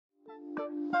What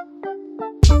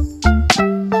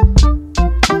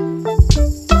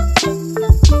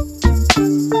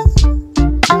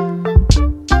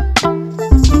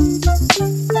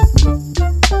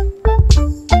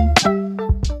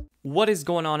is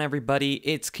going on, everybody?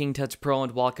 It's KingTutsPro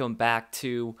and welcome back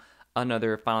to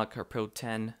another Final Cut Pro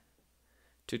 10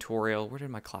 tutorial. Where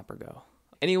did my clapper go?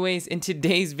 Anyways, in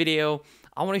today's video,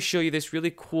 I want to show you this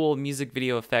really cool music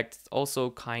video effect. It's also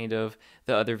kind of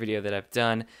the other video that I've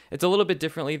done. It's a little bit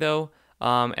differently though,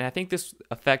 and I think this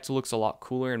effect looks a lot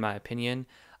cooler in my opinion.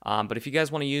 But if you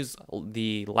guys want to use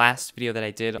the last video that I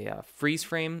did, a freeze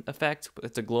frame effect,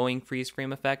 it's a glowing freeze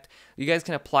frame effect, you guys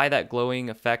can apply that glowing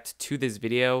effect to this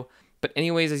video. But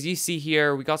anyways, as you see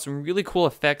here, we got some really cool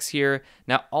effects here.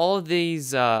 Now, all of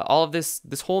this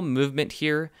whole movement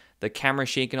here, the camera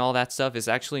shake and all that stuff is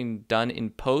actually done in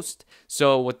post.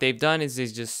 So what they've done is they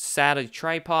just sat a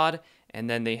tripod, and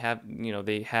then they had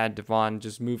Devvon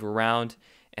just move around,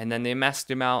 and then they masked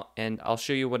him out, and I'll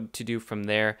show you what to do from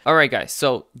there. All right, guys,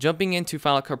 so jumping into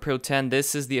Final Cut Pro 10,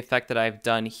 this is the effect that I've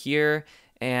done here.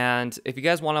 And if you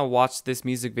guys want to watch this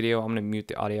music video, I'm going to mute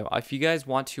the audio. If you guys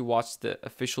want to watch the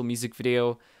official music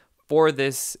video for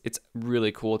this, it's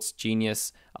really cool. It's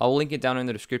genius. I'll link it down in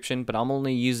the description, but I'm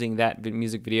only using that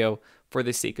music video for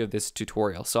the sake of this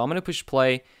tutorial. So I'm going to push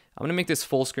play. I'm going to make this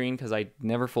full screen because I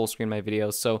never full screen my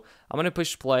videos. So I'm going to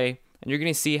push play, and you're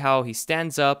going to see how he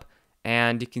stands up,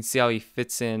 and you can see how he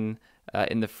fits in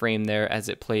the frame there as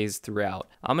it plays throughout.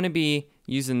 I'm going to be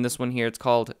using this one here. It's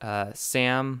called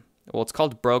Samm. Well, it's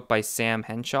called Broke by Samm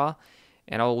Henshaw,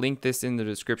 and I'll link this in the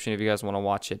description if you guys want to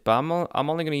watch it. But I'm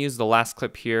only going to use the last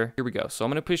clip here. Here we go. So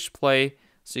I'm going to push play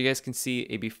so you guys can see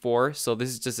a before. So this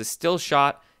is just a still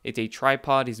shot. It's a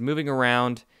tripod. He's moving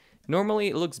around. Normally,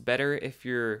 it looks better if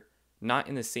you're not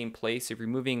in the same place. If you're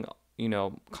moving,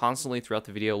 constantly throughout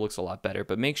the video, it looks a lot better.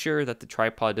 But make sure that the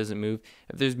tripod doesn't move.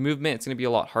 If there's movement, it's going to be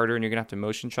a lot harder, and you're going to have to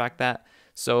motion track that.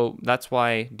 So that's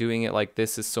why doing it like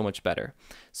this is so much better.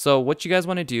 So what you guys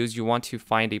want to do is you want to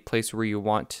find a place where you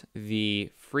want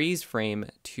the freeze frame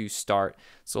to start.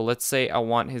 So let's say I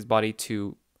want his body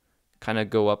to kind of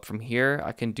go up from here.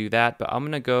 I can do that, but I'm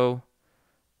going to go,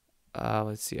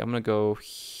 let's see, I'm going to go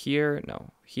here,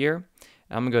 no, here.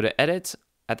 I'm going to go to edit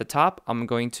at the top. I'm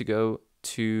going to go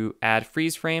to add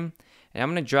freeze frame, and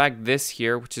I'm going to drag this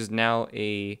here, which is now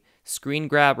a screen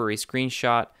grab or a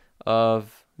screenshot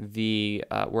of the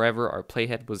wherever our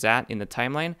playhead was at in the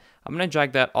timeline. I'm going to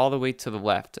drag that all the way to the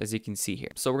left, as you can see here.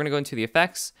 So we're going to go into the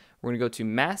effects, we're going to go to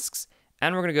masks,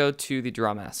 and we're going to go to the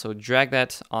draw mask. So drag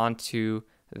that onto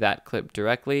that clip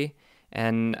directly,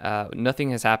 and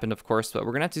nothing has happened, of course, but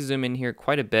we're going to have to zoom in here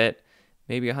quite a bit,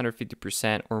 maybe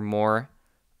 150% or more.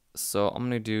 So I'm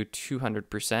going to do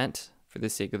 200% for the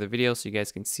sake of the video so you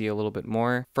guys can see a little bit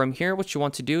more. From here, what you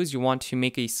want to do is you want to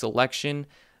make a selection.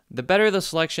 The better the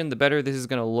selection, the better this is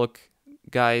going to look,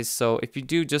 guys. So if you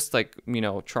do just like,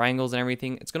 triangles and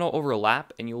everything, it's going to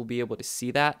overlap and you'll be able to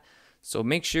see that. So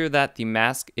make sure that the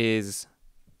mask is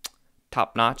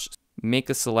top notch. Make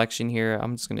a selection here.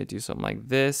 I'm just going to do something like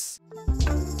this.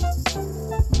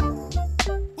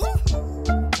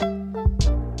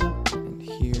 And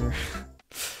here.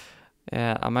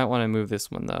 Yeah, I might want to move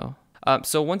this one though.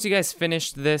 So once you guys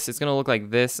finish this, it's going to look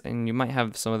like this, and you might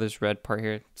have some of this red part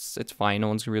here. It's fine. No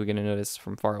one's really going to notice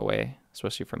from far away,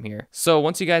 especially from here. So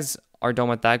once you guys are done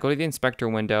with that, go to the inspector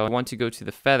window. You want to go to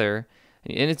the feather,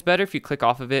 and it's better if you click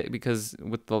off of it because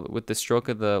with the stroke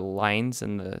of the lines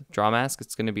and the draw mask,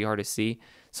 it's going to be hard to see.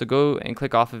 So go and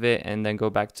click off of it and then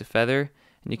go back to feather,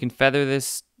 and you can feather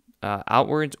this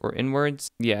outwards or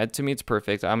inwards. Yeah, to me it's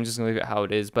perfect. I'm just gonna leave it how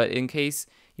it is, but in case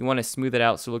you want to smooth it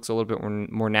out so it looks a little bit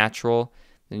more natural,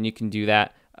 then you can do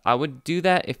that. I would do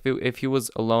that if he was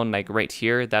alone, like right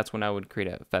here. That's when I would create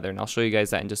a feather, and I'll show you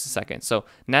guys that in just a second. So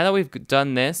now that we've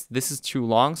done this is too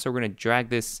long, so we're gonna drag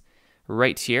this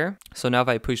right here. So now if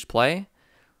I push play,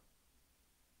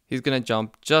 he's gonna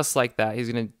jump just like that.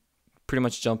 He's gonna pretty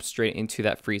much jump straight into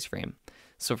that freeze frame.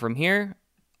 So from here,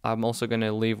 I'm also going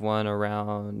to leave one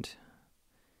around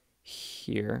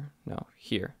here. No,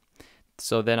 here.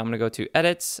 So then I'm going to go to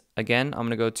edits. Again, I'm going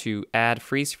to go to add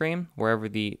freeze frame wherever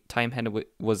the time head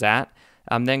was at.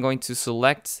 I'm then going to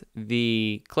select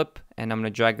the clip, and I'm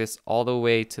going to drag this all the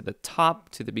way to the top,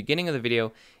 to the beginning of the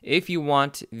video. If you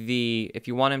want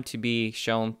him to be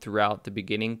shown throughout the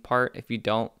beginning part, if you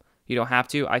don't, you don't have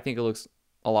to. I think it looks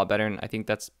a lot better, and I think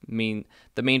that's the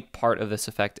main part of this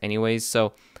effect anyways.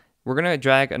 So we're going to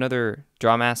drag another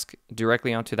draw mask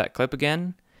directly onto that clip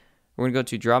again. We're going to go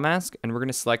to draw mask, and we're going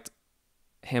to select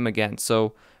him again.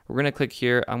 So we're going to click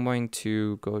here. I'm going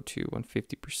to go to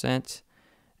 150%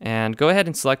 and go ahead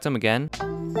and select him again.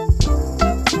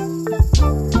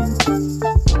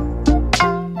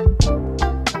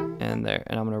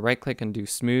 right click and do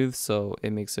smooth, so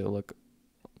it makes it look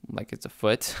like it's a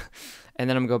foot. And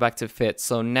then I'm gonna go back to fit.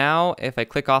 So now if I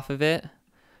click off of it,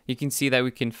 you can see that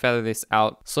we can feather this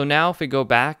out. So now if we go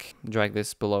back, drag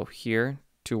this below here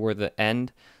to where the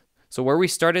end. So where we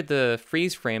started the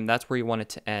freeze frame, that's where you want it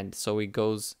to end. So he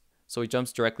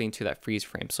jumps directly into that freeze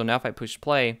frame. So now if I push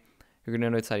play, you're gonna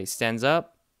notice that he stands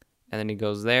up and then he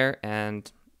goes there, and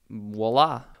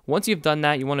voila. Once you've done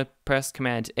that, you wanna press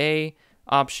Command A,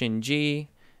 Option G,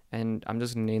 and I'm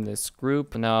just gonna name this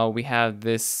group. Now we have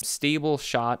this stable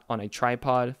shot on a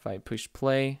tripod. If I push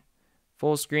play,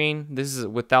 full screen, this is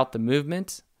without the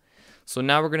movement. So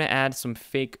now we're gonna add some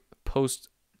fake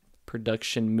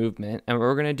post-production movement. And what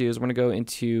we're gonna do is we're gonna go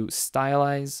into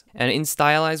Stylize. And in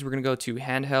Stylize, we're gonna go to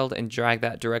handheld and drag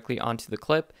that directly onto the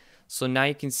clip. So now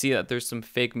you can see that there's some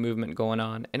fake movement going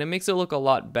on, and it makes it look a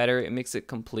lot better. It makes it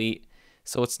complete.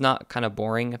 So it's not kind of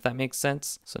boring, if that makes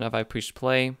sense. So now if I push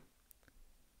play,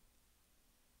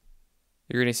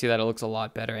 you're going to see that it looks a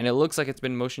lot better. And it looks like it's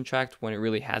been motion tracked when it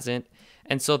really hasn't.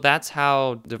 And so that's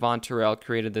how Devvon Terrell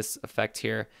created this effect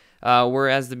here.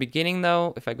 Whereas the beginning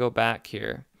though, if I go back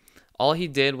here, all he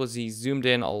did was he zoomed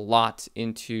in a lot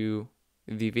into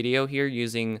the video here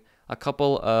using a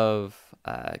couple of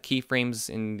keyframes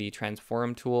in the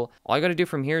transform tool. All you got to do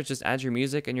from here is just add your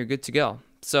music and you're good to go.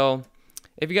 So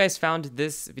if you guys found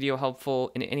this video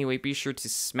helpful in any way, be sure to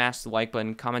smash the like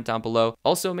button, comment down below.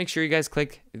 Also, make sure you guys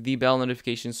click the bell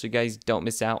notification so you guys don't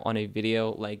miss out on a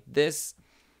video like this.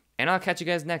 And I'll catch you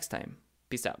guys next time.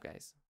 Peace out, guys.